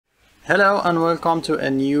Hello and welcome to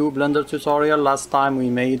a new Blender tutorial. Last time we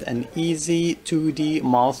made an easy 2D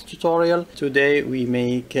mouth tutorial. Today we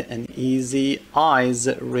make an easy eyes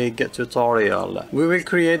rig tutorial. We will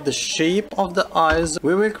create the shape of the eyes.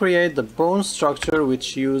 We will create the bone structure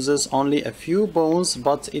which uses only a few bones,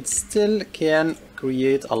 but it still can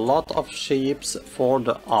create a lot of shapes for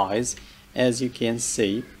the eyes. As you can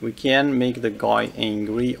see, we can make the guy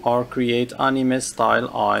angry or create anime style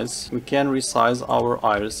eyes. We can resize our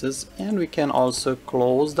irises, and we can also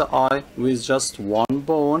close the eye with just one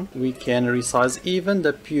bone. We can resize even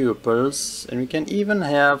the pupils, and we can even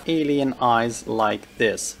have alien eyes like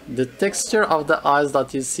this. The texture of the eyes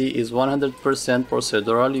that you see is 100%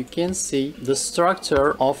 procedural. You can see the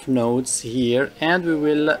structure of nodes here, and we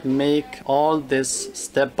will make all this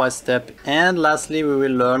step by step. And lastly, we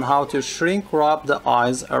will learn how to shrink wrap the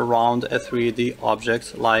eyes around a 3D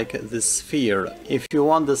object like this sphere. If you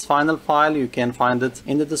want this final file, you can find it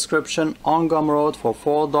in the description on Gumroad for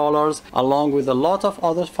 $4, along with a lot of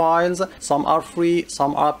other files. Some are free,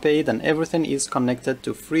 some are paid, and everything is connected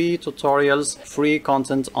to free tutorials, free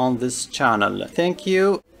content on this channel. Thank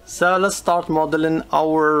you. So let's start modeling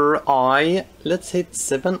our eye. Let's hit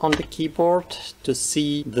 7 on the keyboard to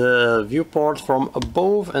see the viewport from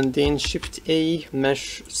above, and then Shift A,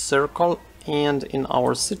 mesh circle. And in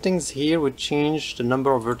our settings here, we change the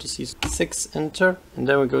number of vertices 6, enter, and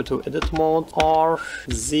then we go to edit mode, R,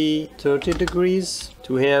 Z, 30 degrees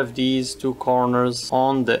to have these two corners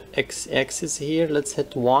on the x-axis here. Let's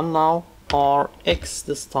hit 1 now. Rx,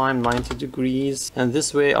 this time 90 degrees, and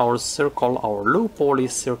this way our circle, our low poly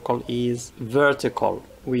circle, is vertical.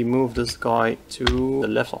 We move this guy to the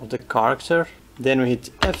left of the character, then we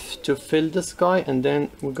hit F to fill this guy, and then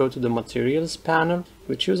we go to the materials panel.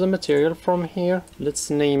 We choose a material from here. Let's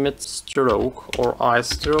name it stroke or eye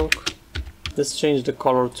stroke. Let's change the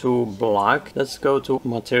color to black. Let's go to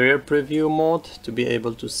material preview mode to be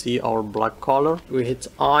able to see our black color. We hit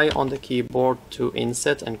I on the keyboard to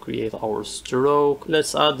inset and create our stroke.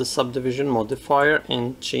 Let's add the subdivision modifier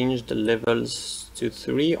and change the levels to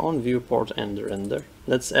 3 on viewport and render.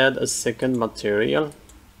 Let's add a second material.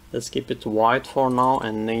 Let's keep it white for now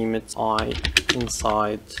and name it eye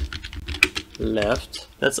inside left.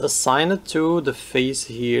 Let's assign it to the face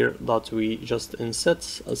here that we just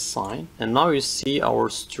inset, assign. And now you see our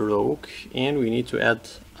stroke, and we need to add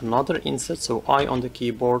another inset, so I on the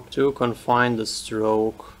keyboard to confine the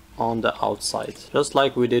stroke on the outside, just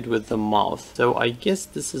like we did with the mouth. So I guess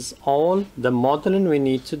this is all the modeling we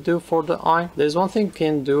need to do for the eye. There's one thing you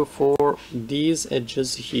can do for these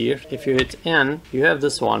edges here. If you hit N, you have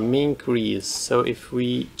this one, mean crease. So if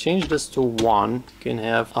we change this to 1, you can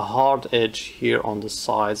have a hard edge here on the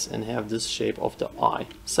sides and have this shape of the eye.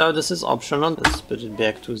 So this is optional. Let's put it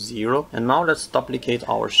back to 0, and now let's duplicate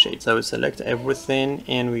our shape. So we select everything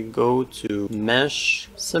and we go to mesh,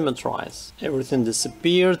 symmetrize. Everything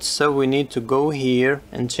disappeared. So we need to go here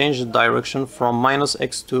and change the direction from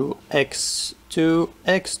 -x to x to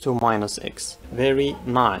x to -x. Very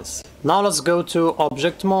nice. Now let's go to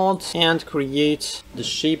object mode and create the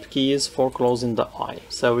shape keys for closing the eye.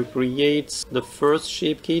 So we create the first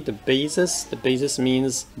shape key, the basis. The basis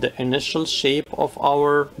means the initial shape of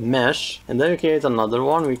our mesh. And then we create another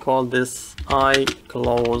one. We call this eye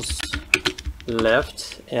close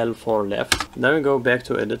left, L for left. Then we go back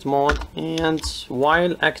to edit mode, and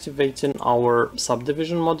while activating our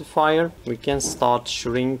subdivision modifier, we can start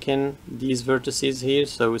shrinking these vertices here.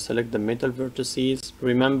 So we select the middle vertices.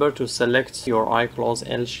 Remember to select your eye close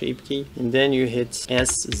L shape key, and then you hit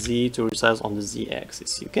SZ to resize on the Z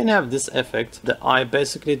axis. You can have this effect. The eye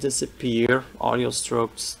basically disappear, all your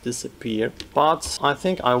strokes disappear, but I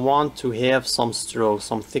think I want to have some stroke,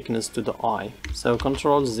 some thickness to the eye. So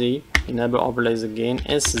Control Z, enable overlays again,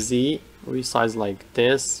 SZ, resize like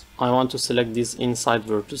this. I want to select these inside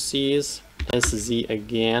vertices, SZ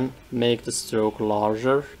again, make the stroke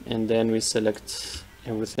larger, and then we select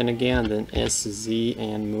everything again, and then SZ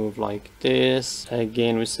and move like this.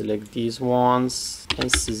 Again we select these ones,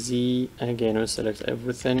 SZ, again we select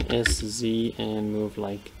everything, SZ, and move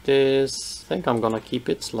like this. I think I'm gonna keep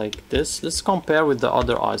it like this. Let's compare with the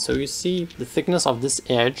other eye. So you see the thickness of this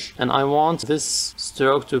edge, and I want this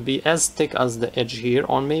stroke to be as thick as the edge here,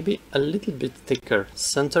 or maybe a little bit thicker.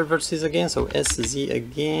 Center vertices again, so SZ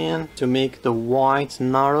again to make the white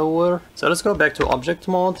narrower. So let's go back to object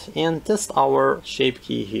mode and test our shape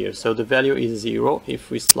key here. So the value is 0. If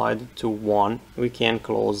we slide it to 1, we can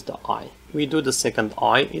close the eye. We do the second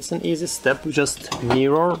eye. It's an easy step. We just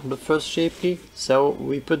mirror the first shape key. So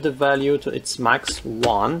we put the value to its max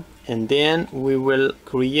 1, and then we will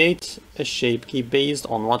create a shape key based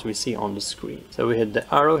on what we see on the screen. So we hit the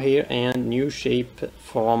arrow here and new shape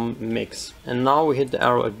from mix, and now we hit the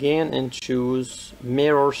arrow again and choose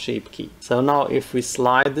mirror shape key. So now if we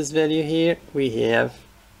slide this value here, we have.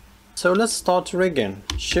 So let's start rigging.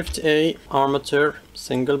 Shift A, armature,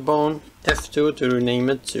 single bone, F2 to rename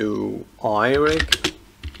it to iRig.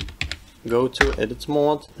 Go to edit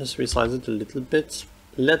mode, let's resize it a little bit.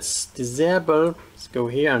 Let's disable, let's go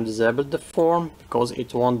here and disable the form because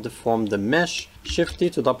it won't deform the mesh. Shift D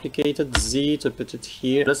to duplicate it, Z to put it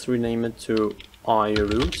here. Let's rename it to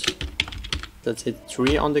iRoot. Let's hit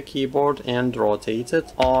 3 on the keyboard and rotate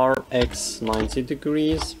it. RX 90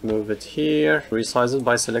 degrees, move it here. Resize it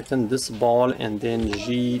by selecting this ball and then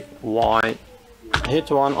GY.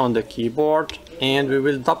 Hit 1 on the keyboard, and we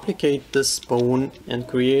will duplicate this bone and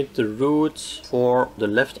create the root for the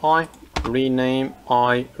left eye. Rename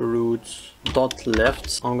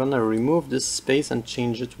iRoot.left. I'm gonna remove this space and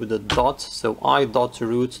change it with a dot, so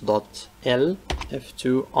i.root.l.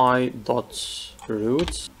 F2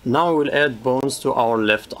 i.root. Now we'll add bones to our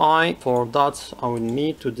left eye. For that I will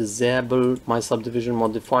need to disable my subdivision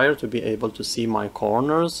modifier to be able to see my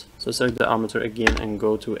corners. So select the armature again and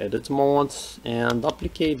go to edit mode and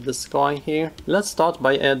duplicate this guy here. Let's start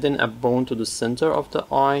by adding a bone to the center of the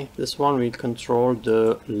eye. This one will control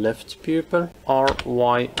the left pupil.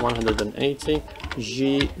 RY 180,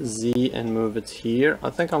 GZ, and move it here. I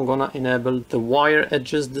think I'm gonna enable the wire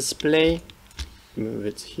edges display. Move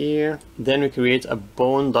it here. Then we create a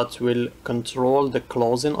bone that will control the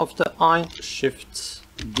closing of the eye. Shift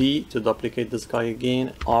D to duplicate this guy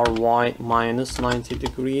again. RY minus 90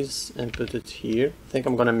 degrees and put it here. I think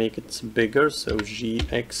I'm gonna make it bigger, so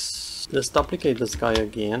GX. Let's duplicate this guy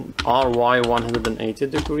again. RY 180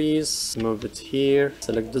 degrees. Move it here.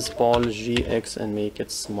 Select this ball GX and make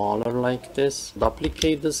it smaller like this.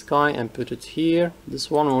 Duplicate this guy and put it here. This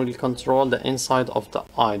one will control the inside of the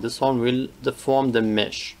eye. This one will deform the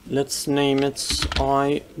mesh. Let's name it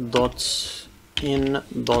I.in.L.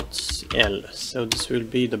 So this will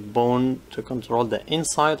be the bone to control the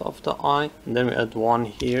inside of the eye, and then we add one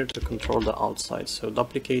here to control the outside. So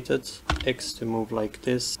duplicate it, X to move like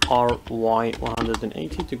this, RY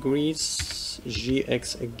 180 degrees,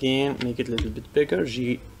 GX again, make it a little bit bigger,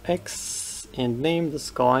 GX, and name this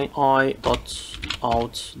guy I.out.L.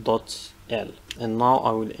 And now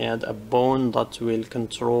I will add a bone that will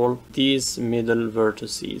control these middle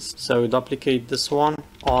vertices. So duplicate this one,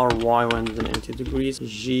 RY 180 degrees,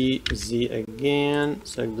 GZ again,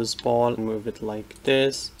 select this ball and move it like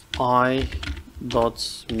this, I.mid.L.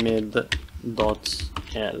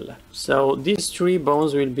 So these 3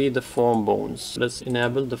 bones will be the form bones. Let's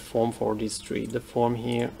enable the form for these 3. The form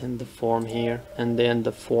here and the form here and then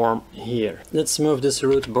the form here. Let's move this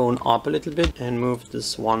root bone up a little bit and move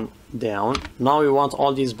this one down. Now we want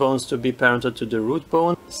all these bones to be parented to the root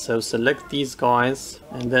bone. So select these guys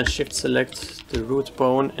and then shift select the root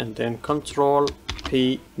bone and then Control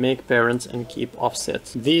P, make parents and keep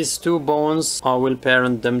offset. These 2 bones, I will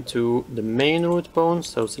parent them to the main root bone.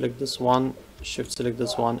 So select this one, shift select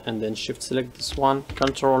this one and then shift select this one,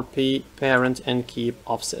 Control P, parent and keep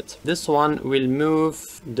offset. This one will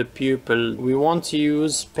move the pupil. We want to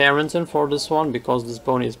use parenting for this one because this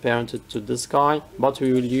bone is parented to this guy, but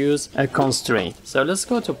we will use a constraint. So let's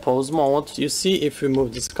go to pose mode. You see if we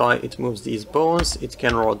move this guy, it moves these bones, it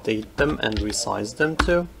can rotate them and resize them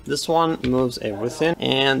too. This one moves everything,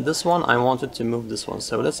 and this one I wanted to move this one,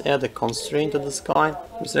 so let's add a constraint to this guy.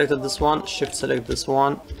 We selected this one, shift select this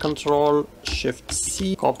one, Control Shift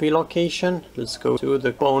C, copy location. Let's go to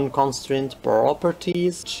the bone constraint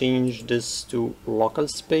properties, change this to local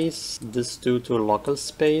space, this to local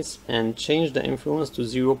space, and change the influence to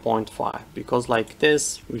 0.5, because like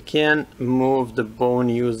this we can move the bone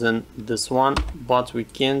using this one, but we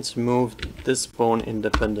can't move this bone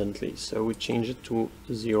independently, so we change it to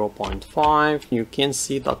 0.5. You can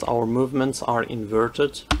see that our movements are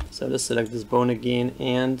inverted, so let's select this bone again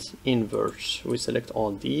and invert. We select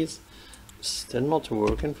all these. Still not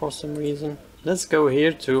working for some reason. Let's go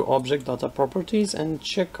here to object data properties and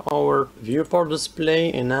check our viewport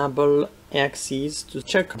display, enable axes to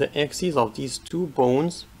check the axes of these 2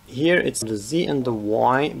 bones. Here it's the Z and the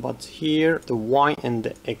Y, but here the Y and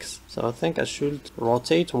the X. So I think I should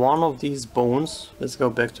rotate one of these bones. Let's go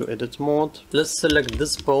back to edit mode. Let's select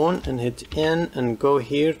this bone and hit N and go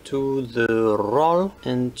here to the roll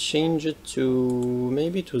and change it to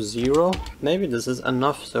maybe to 0. Maybe this is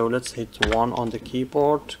enough, so let's hit 1 on the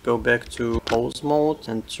keyboard. Go back to pose mode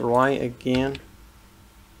and try again.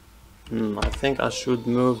 I think I should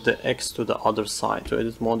move the X to the other side. To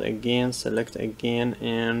edit mode again, select again,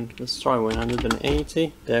 and let's try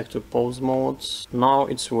 180. Back to pose mode. Now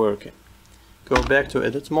it's working. Go back to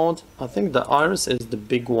edit mode. I think the iris is the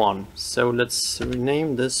big one. So let's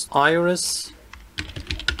rename this iris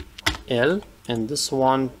L, and this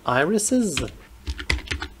one irises.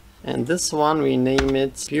 And this one we name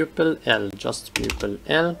it pupil L, just pupil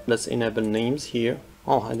L. Let's enable names here.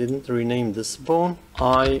 Oh, I didn't rename this bone.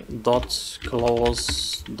 I.close.L.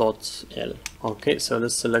 Okay, so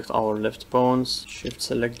let's select our left bones. Shift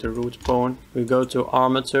select the root bone. We go to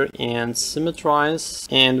armature and symmetrize.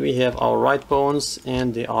 And we have our right bones,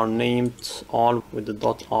 and they are named all with the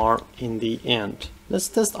 .R in the end. Let's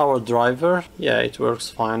test our driver. Yeah, it works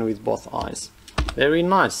fine with both eyes. Very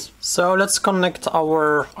nice. So let's connect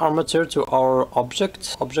our armature to our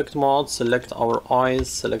object. Object mode, select our eyes,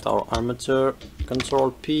 select our armature,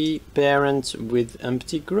 Control P, parent with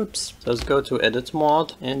empty groups. So let's go to edit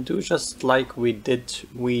mode and do just like we did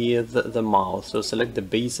with the mouth. So select the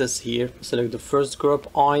bases here, select the first group,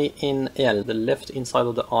 I in L, the left inside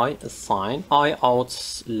of the eye, assign, I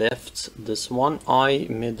out left, this one, I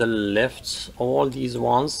middle left, all these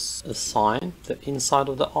ones, assign, the inside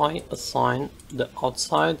of the eye, assign, the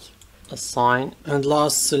outside, assign, and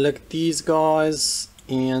last select these guys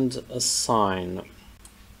and assign.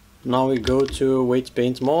 Now we go to weight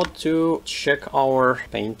paint mode to check our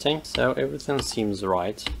painting. So everything seems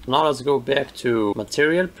right. Now let's go back to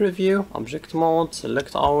material preview, object mode,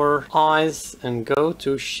 select our eyes and go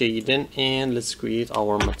to shading, and let's create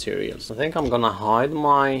our materials. I think I'm gonna hide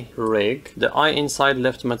my rig. The eye inside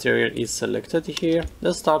left material is selected here.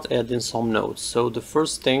 Let's start adding some nodes. So the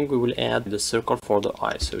first thing we will add the circle for the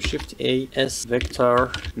eye. So Shift A, S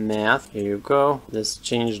vector math. Here you go. Let's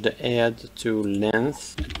change the add to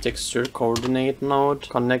length. Texture coordinate node,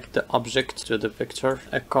 connect the object to the vector,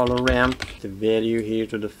 a color ramp, the value here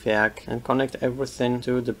to the fac, and connect everything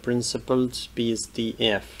to the principled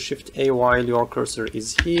BSDF. Shift A while your cursor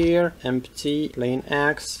is here, empty, plain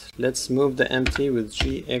X. Let's move the empty with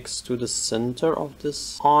GX to the center of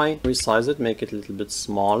this eye, resize it, make it a little bit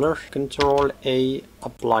smaller. Control A,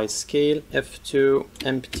 apply scale, F2,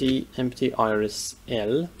 empty, empty iris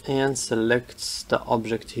L, and select the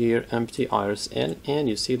object here, empty iris L, and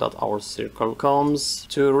you see that our circle comes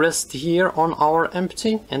to rest here on our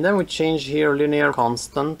empty. And then we change here linear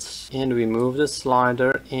constant, and we move the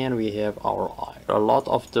slider, and we have our eye. A lot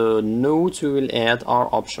of the nodes we will add are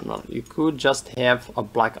optional. You could just have a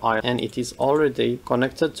black eye and it is already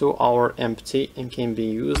connected to our empty and can be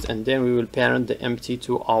used, and then we will parent the empty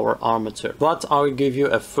to our armature. But I will give you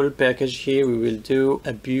a full package here. We will do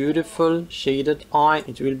a beautiful shaded eye.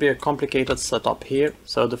 It will be a complicated setup here.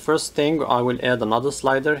 So the first thing, I will add another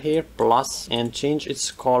slider here, plus, and change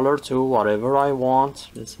its color to whatever I want.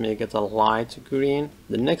 Let's make it a light green.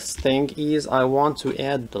 The next thing is I want to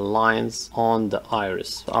add the lines on the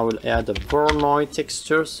iris. So I will add a Voronoi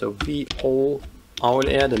texture, so VO. I will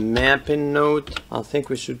add a mapping node. I think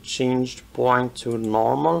we should change point to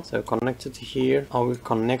normal. So connect it here. I will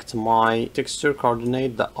connect my texture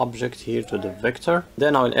coordinate, the object here, to the vector.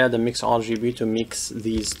 Then I will add a mix RGB to mix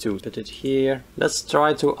these two. Put it here. Let's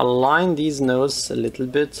try to align these nodes a little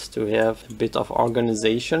bit to have a bit of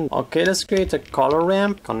organization. Okay, let's create a color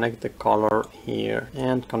ramp. Connect the color here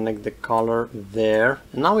and connect the color there.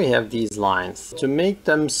 And now we have these lines. To make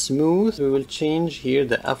them smooth, we will change here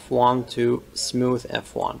the F1 to smooth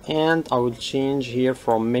F1, and I will change here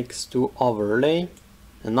from mix to overlay.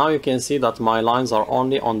 And now you can see that my lines are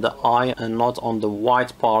only on the eye and not on the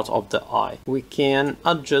white part of the eye. We can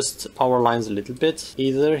adjust our lines a little bit,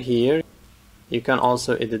 either here. You can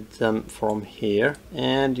also edit them from here,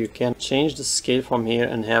 and you can change the scale from here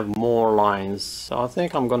and have more lines. So I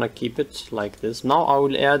think I'm gonna keep it like this. Now I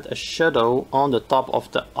will add a shadow on the top of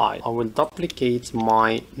the eye. I will duplicate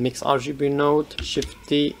my mix RGB node, Shift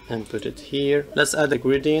D, and put it here. Let's add a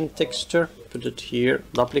gradient texture. Put it here,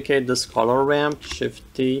 duplicate this color ramp, Shift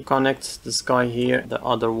D, connect this guy here, the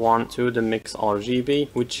other one to the mix RGB.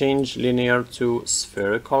 We change linear to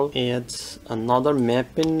spherical, add another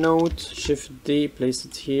mapping node, Shift D, place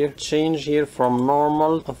it here, change here from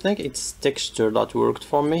normal. I think it's texture that worked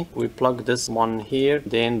for me. We plug this one here,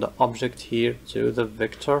 then the object here to the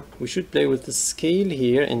vector. We should play with the scale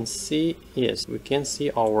here and see, yes, we can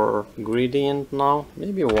see our gradient now.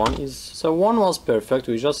 Maybe one is, so one was perfect,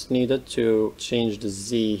 we just needed to change the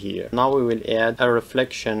Z here. Now we will add a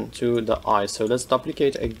reflection to the eye. So let's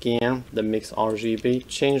duplicate again the mix RGB,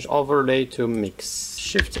 change overlay to mix,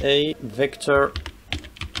 Shift A, vector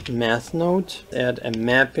math node, add a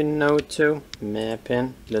mapping node to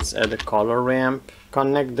mapping. Let's add a color ramp,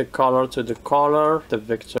 Connect the color to the color, the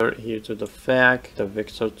vector here to the fact, the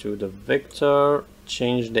vector to the vector.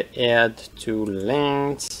 Change the add to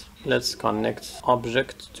length. Let's connect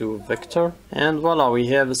object to vector, and voila, we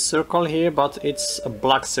have a circle here, but it's a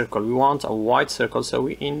black circle. We want a white circle, so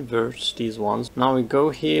we invert these ones. Now we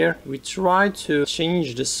go here, we try to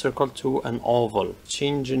change this circle to an oval.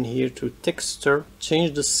 Change in here to texture,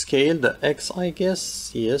 change the scale, the X I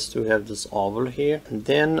guess, yes, to have this oval here. And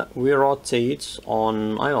then we rotate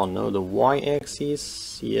on, I don't know, the Y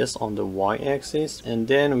axis, yes, on the Y axis, and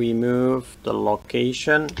then we move the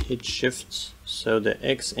location, hit shift. So the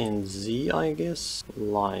X and Z, I guess,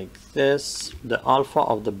 like this. The alpha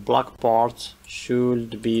of the black part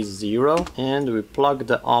should be 0, and we plug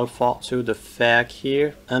the alpha to the fag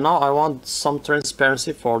here. And now I want some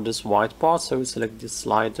transparency for this white part, so we select this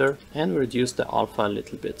slider and reduce the alpha a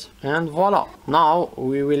little bit. And voila! Now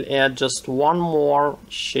we will add just one more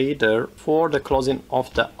shader for the closing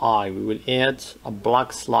of the eye. We will add a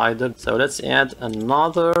black slider. So let's add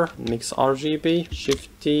another mix RGB, Shift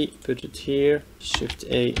T, put it here, Shift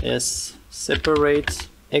A, S, separate.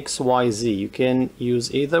 XYZ, you can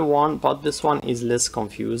use either one, but this one is less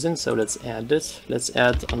confusing, so let's add it. Let's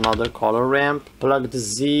add another color ramp, plug the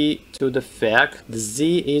Z to the fag. The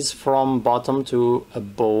Z is from bottom to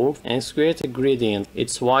above, and create a gradient.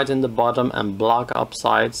 It's white in the bottom and black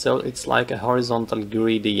upside, so it's like a horizontal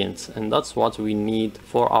gradient, and that's what we need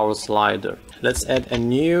for our slider. Let's add a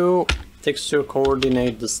new texture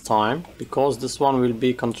coordinate this time, because this one will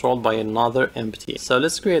be controlled by another empty. So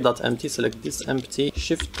let's create that empty, select this empty,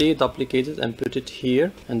 Shift T, duplicate it and put it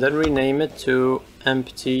here, and then rename it to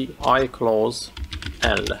empty eye close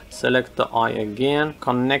L. Select the eye again,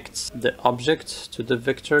 connect the object to the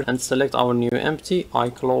vector and select our new empty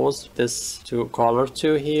eye close, this to color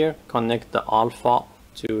 2 here, connect the alpha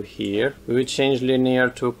to here. We will change linear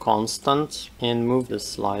to constant and move the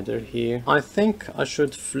slider here. I think I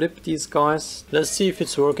should flip these guys. Let's see if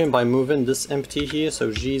it's working by moving this empty here,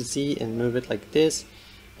 so GZ, and move it like this.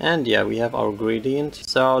 And yeah, we have our gradient.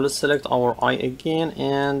 So let's select our eye again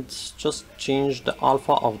and just change the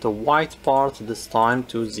alpha of the white part this time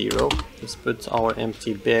to 0. Let's put our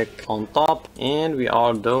empty back on top, and we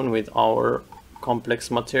are done with our complex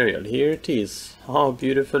material. Here it is. How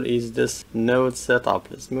beautiful is this node setup?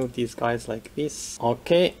 Let's move these guys like this.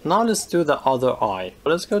 Okay, now let's do the other eye.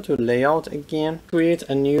 Let's go to layout again, create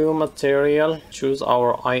a new material, choose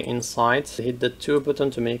our eye inside, hit the 2 button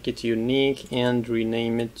to make it unique and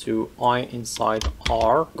rename it to eye inside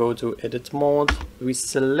R. Go to edit mode, we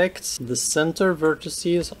select the center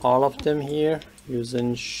vertices, all of them here,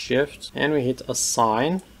 using shift, and we hit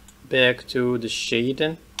assign, back to the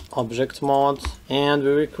shading, object mode, and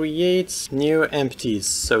we will create new empties.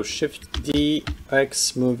 So Shift D,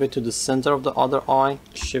 X, move it to the center of the other eye,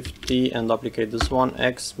 Shift D and duplicate this one,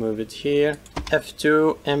 X, move it here,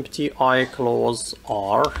 F2, empty eye close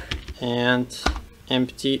R, and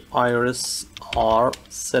empty iris R.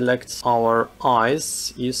 Select our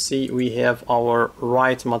eyes. You see we have our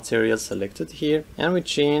right material selected here, and we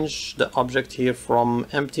change the object here from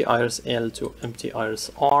empty iris L to empty iris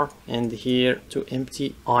R, and here to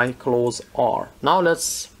empty eye close R. Now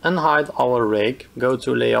let's unhide our rig, go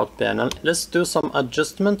to layout panel, let's do some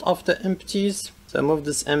adjustment of the empties. So move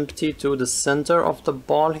this empty to the center of the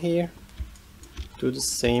ball here, do the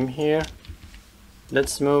same here.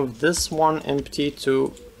 Let's move this one empty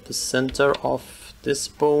to the center of this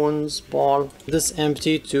bone's ball, this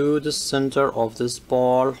empty to the center of this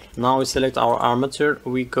ball. Now we select our armature,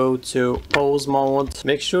 we go to pose mode,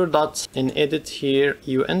 make sure that in edit here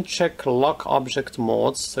you uncheck lock object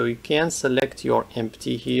modes, so you can select your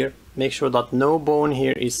empty here. Make sure that no bone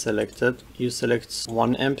here is selected. You select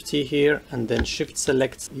one empty here and then shift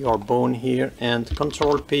select your bone here and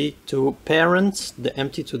Control P to parent the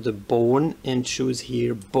empty to the bone and choose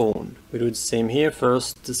here bone. We do the same here.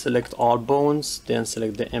 First to select all bones, then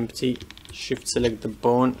select the empty, shift select the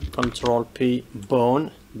bone, Control P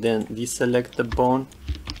bone, then deselect the bone,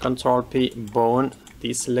 Control P bone,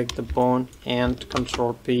 deselect the bone, and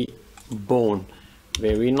Control P bone.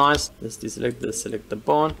 Very nice. Let's deselect, select the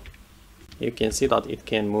bone. You can see that it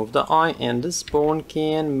can move the eye, and this bone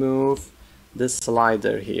can move this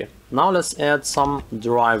slider here. Now let's add some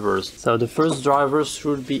drivers. So the first drivers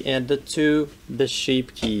should be added to the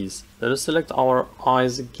shape keys. Let us select our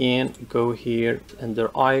eyes again, go here under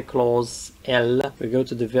eye close L. We go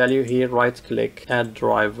to the value here, right click, add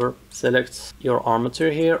driver, select your armature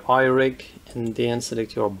here, eye rig, and then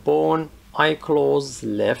select your bone, eye close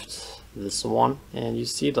left, this one, and you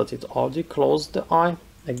see that it already closed the eye.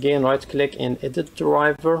 Again, right click and edit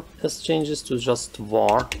driver. Let's change this to just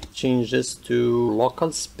var, change this to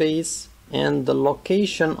local space, And the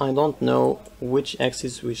location, I don't know which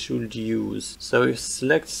axis we should use. So if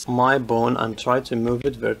select my bone and try to move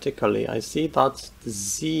it vertically, I see that the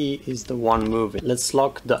Z is the one moving. Let's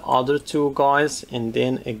lock the other two guys and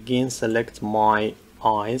then again select my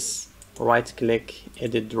eyes. Right click,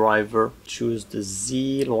 edit driver, choose the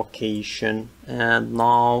Z location, and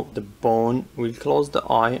now the bone will close the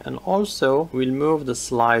eye, and also we'll move the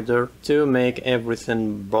slider to make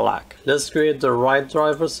everything black. Let's create the right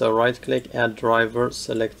driver. So right click, add driver,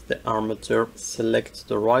 select the armature, select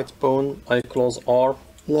the right bone, I close R,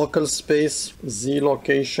 local space, Z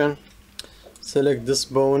location, select this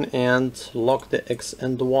bone and lock the X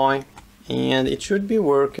and Y, and it should be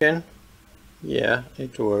working. Yeah,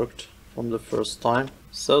 it worked from the first time.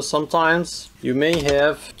 So sometimes you may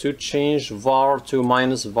have to change var to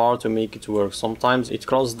minus var to make it work. Sometimes it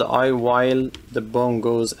closes the eye while the bone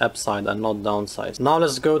goes upside and not downside. Now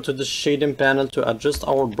let's go to the shading panel to adjust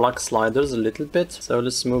our black sliders a little bit. So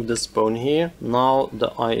let's move this bone here. Now the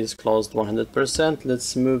eye is closed 100%.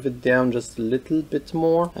 Let's move it down just a little bit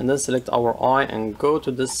more and then select our eye and go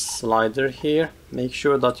to this slider here. Make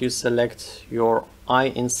sure that you select your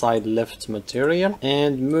eye inside left material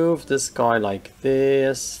and move this guy like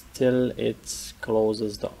this till it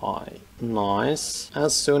closes the eye. Nice.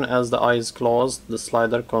 As soon as the eye is closed, the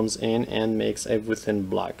slider comes in and makes everything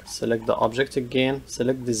black. Select the object again,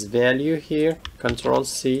 select this value here, Control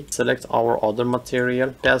C, select our other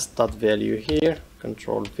material, paste that value here,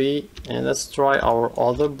 Control V, and let's try our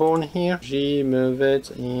other bone here. G, move it,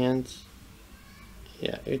 and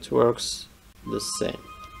yeah, it works the same.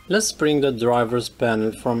 Let's bring the drivers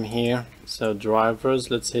panel from here. So drivers,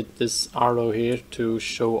 let's hit this arrow here to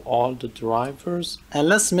show all the drivers. And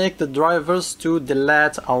let's make the drivers to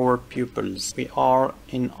delete our pupils. We are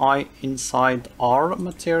in eye inside R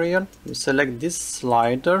material. You select this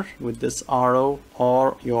slider with this arrow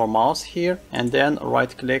or your mouse here, and then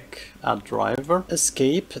right click, add driver,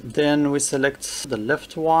 escape. Then we select the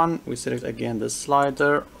left one, we select again the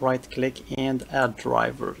slider, right click and add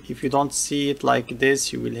driver. If you don't see it like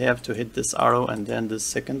this, you will have to hit this arrow and then the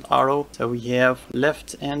second arrow. So we have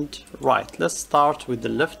left and right. Let's start with the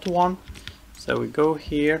left one. So we go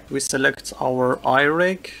here, we select our eye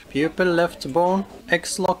rig, pupil left bone,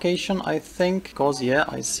 X location I think, because yeah,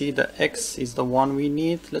 I see the X is the one we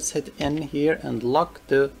need. Let's hit N here and lock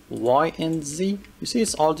the Y and Z. You see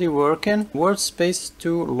it's already working. Word space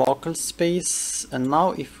to local space, and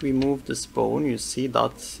now if we move this bone, you see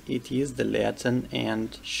that it is deleting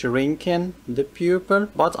and shrinking the pupil,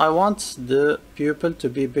 but I want the pupil to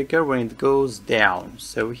be bigger when it goes down.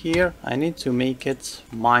 So here I need to make it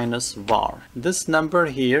minus var. This number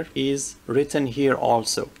here is written here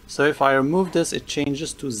also. So if I remove this, it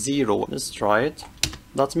changes to 0. Let's try it.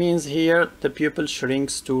 That means here the pupil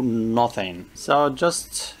shrinks to nothing. So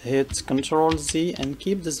just hit Control Z and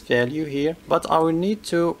keep this value here, but I will need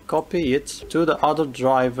to copy it to the other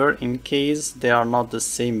driver in case they are not the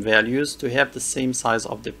same values to have the same size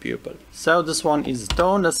of the pupil. So this one is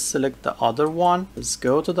done. Let's select the other one. Let's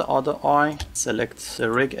go to the other eye, select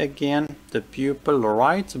the rig again, the pupil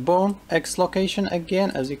right bone, X location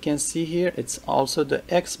again. As you can see here, it's also the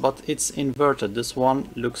X, but it's inverted. This one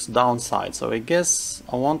looks downside, so I guess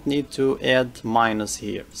I won't need to add minus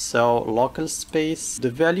here. So local space, the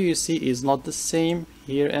value you see is not the same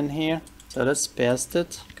here and here. So let's paste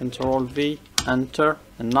it, Control V, enter,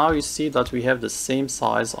 and now you see that we have the same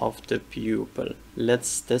size of the pupil.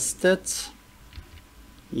 Let's test it.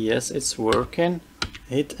 Yes, it's working.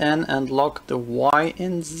 Hit N and lock the Y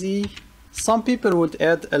and Z. Some people would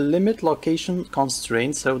add a limit location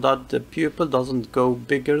constraint so that the pupil doesn't go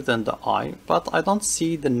bigger than the eye, but I don't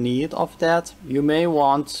see the need of that. You may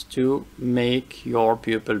want to make your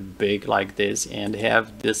pupil big like this and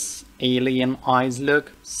have this alien eyes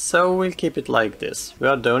look, so we'll keep it like this. We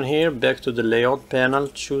are done here. Back to the layout panel,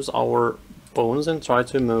 choose our bones and try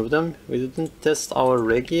to move them. We didn't test our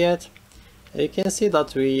rig yet. You can see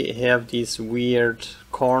that we have these weird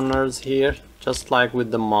corners here, just like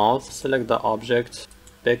with the mouth. Select the object,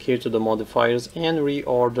 back here to the modifiers and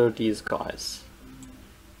reorder these guys.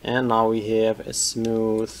 And now we have a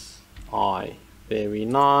smooth eye. Very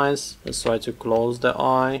nice. Let's try to close the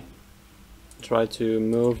eye. Try to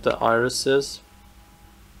move the irises.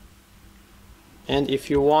 And if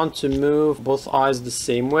you want to move both eyes the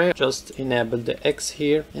same way, just enable the X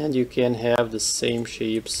here and you can have the same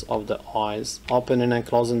shapes of the eyes, opening and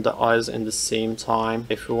closing the eyes in the same time.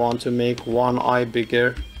 If you want to make one eye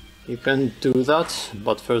bigger, you can do that,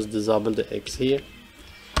 but first disable the X here.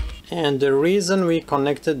 And the reason we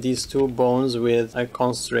connected these two bones with a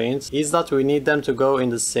constraint is that we need them to go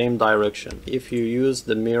in the same direction. If you use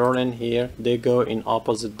the mirror in here, they go in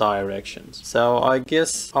opposite directions. So I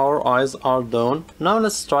guess our eyes are done. Now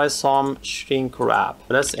let's try some shrink wrap.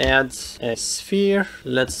 Let's add a sphere.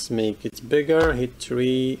 Let's make it bigger. Hit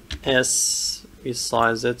 3S,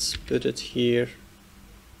 resize it, put it here.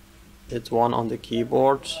 Hit 1 on the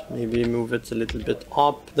keyboard, maybe move it a little bit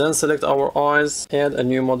up. Then select our eyes, add a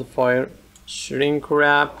new modifier, shrink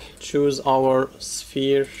wrap, choose our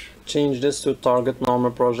sphere, change this to target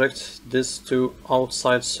normal project, this to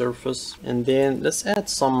outside surface, and then let's add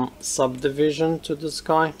some subdivision to this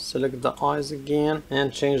guy. Select the eyes again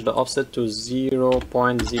and change the offset to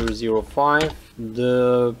 0.005.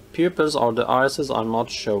 The pupils or the irises are not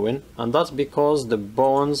showing, and that's because the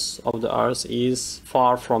bones of the iris is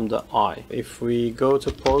far from the eye. If we go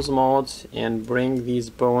to pose mode and bring these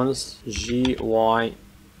bones GY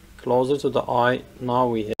closer to the eye, now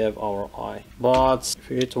we have our eye. But if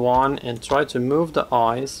we hit 1 and try to move the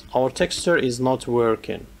eyes, our texture is not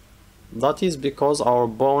working. That is because our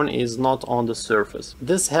bone is not on the surface.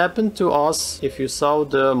 This happened to us if you saw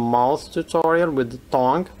the mouth tutorial with the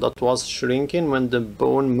tongue that was shrinking when the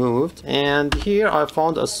bone moved, and here I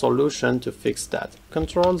found a solution to fix that.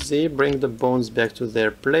 Ctrl Z, bring the bones back to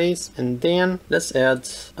their place, and then let's add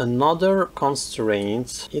another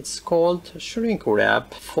constraint. It's called shrink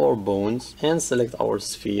wrap for bones, and select our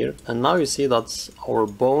sphere, and now you see that our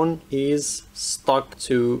bone is stuck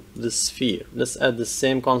to the sphere. Let's add the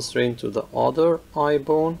same constraint to the other eye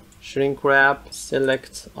bone. Shrink wrap,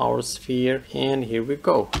 select our sphere, and here we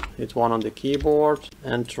go. Hit 1 on the keyboard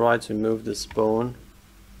and try to move this bone.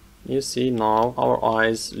 You see now our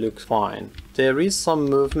eyes look fine. There is some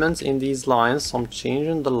movement in these lines, some change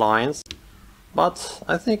in the lines, but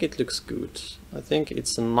I think it looks good. I think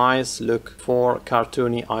it's a nice look for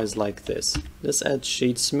cartoony eyes like this. Let's add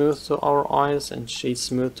shade smooth to our eyes and shade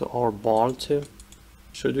smooth to our ball too.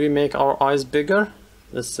 Should we make our eyes bigger?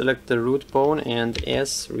 Let's select the root bone and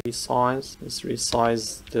S, resize. Let's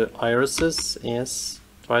resize the irises. S,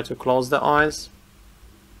 try to close the eyes.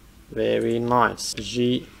 Very nice.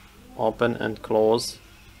 G, open and close.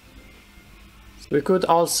 We could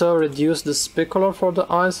also reduce the specular for the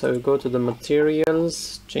eye, so we go to the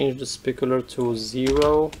materials, change the specular to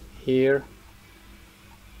 0 here,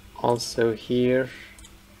 also here,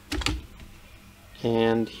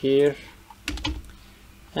 and here,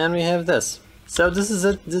 and we have this. So this is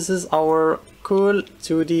it. This is our cool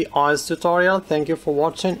 2D eyes tutorial. Thank you for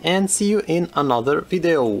watching and see you in another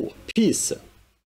video. Peace.